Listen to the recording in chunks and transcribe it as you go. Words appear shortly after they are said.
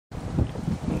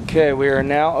Okay, we are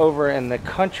now over in the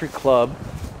country club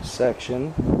section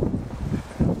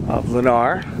of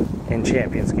Lennar in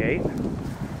Championsgate.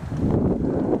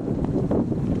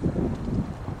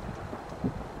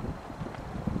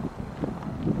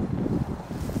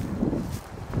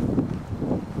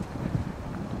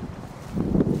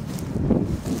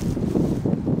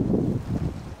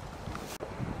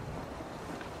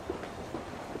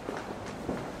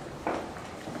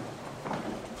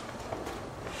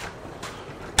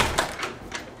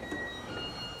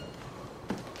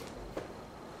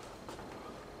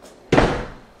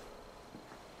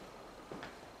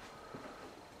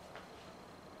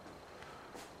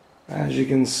 As you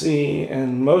can see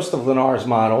in most of Lennar's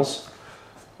models,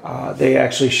 they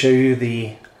actually show you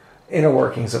the inner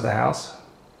workings of the house.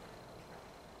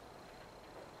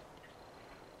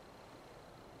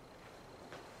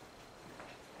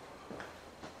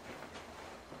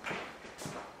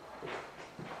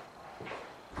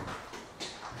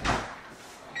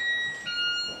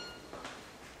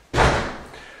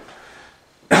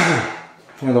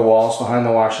 Here are the walls behind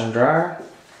the washer and dryer.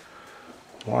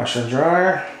 Washer and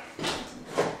dryer.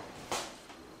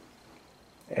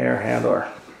 Air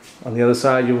handler. On the other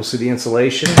side you will see the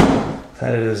insulation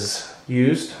that is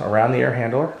used around the air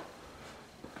handler.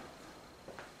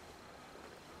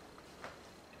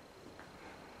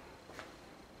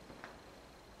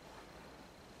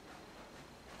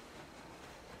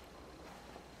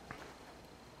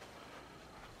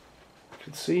 You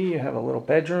can see you have a little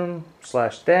bedroom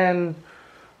slash den,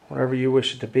 whatever you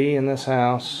wish it to be in this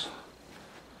house.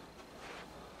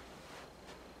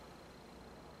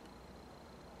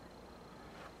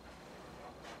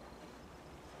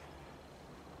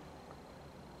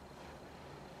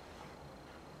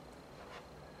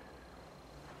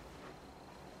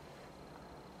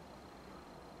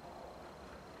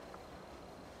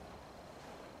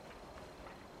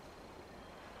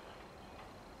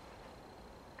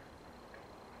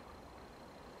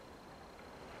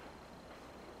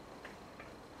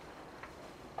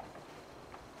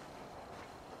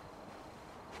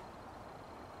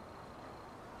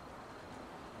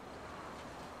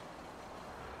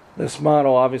 This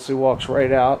model obviously walks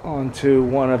right out onto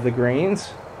one of the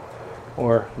greens,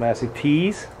 or Massey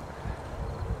tees,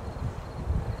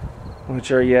 which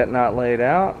are yet not laid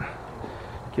out.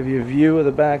 Give you a view of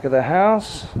the back of the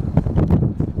house.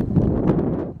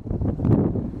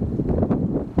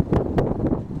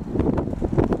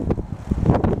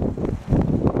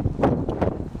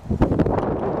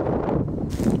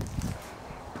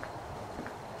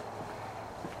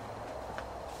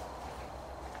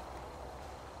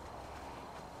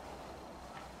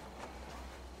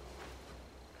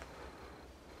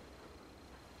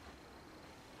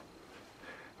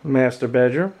 Master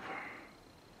bedroom.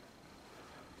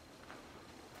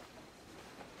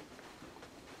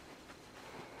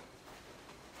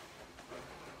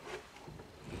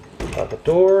 Got the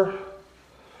door.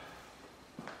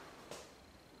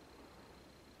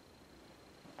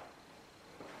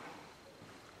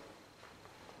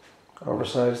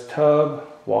 Oversized tub,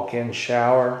 walk-in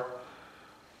shower.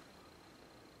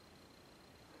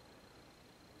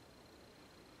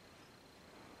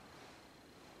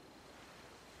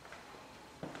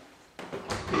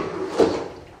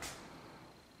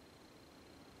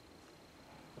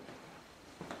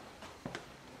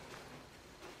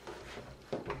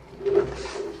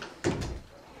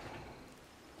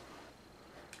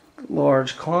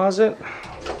 Large closet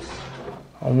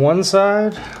on one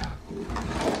side,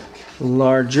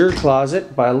 larger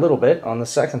closet by a little bit on the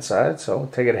second side, so we'll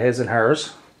take it his and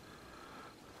hers.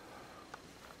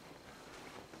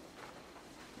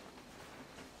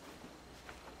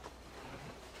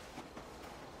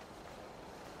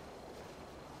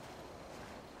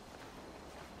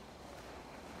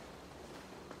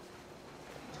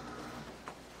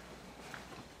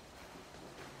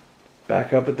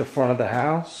 Back up at the front of the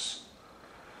house.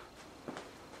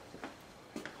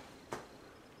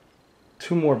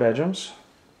 Two more bedrooms.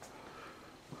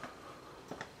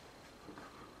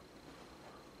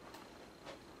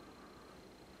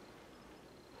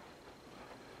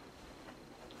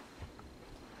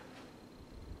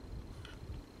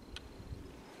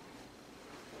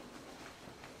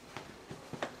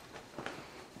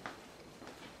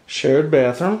 Shared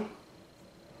bathroom.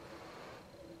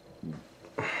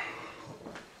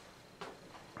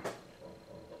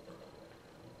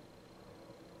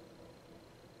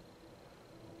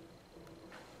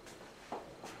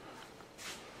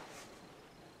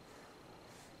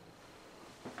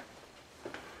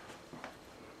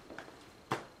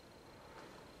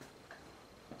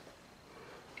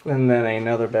 And then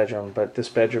another bedroom, but this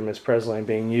bedroom is presently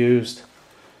being used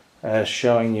as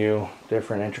showing you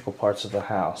different integral parts of the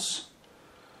house.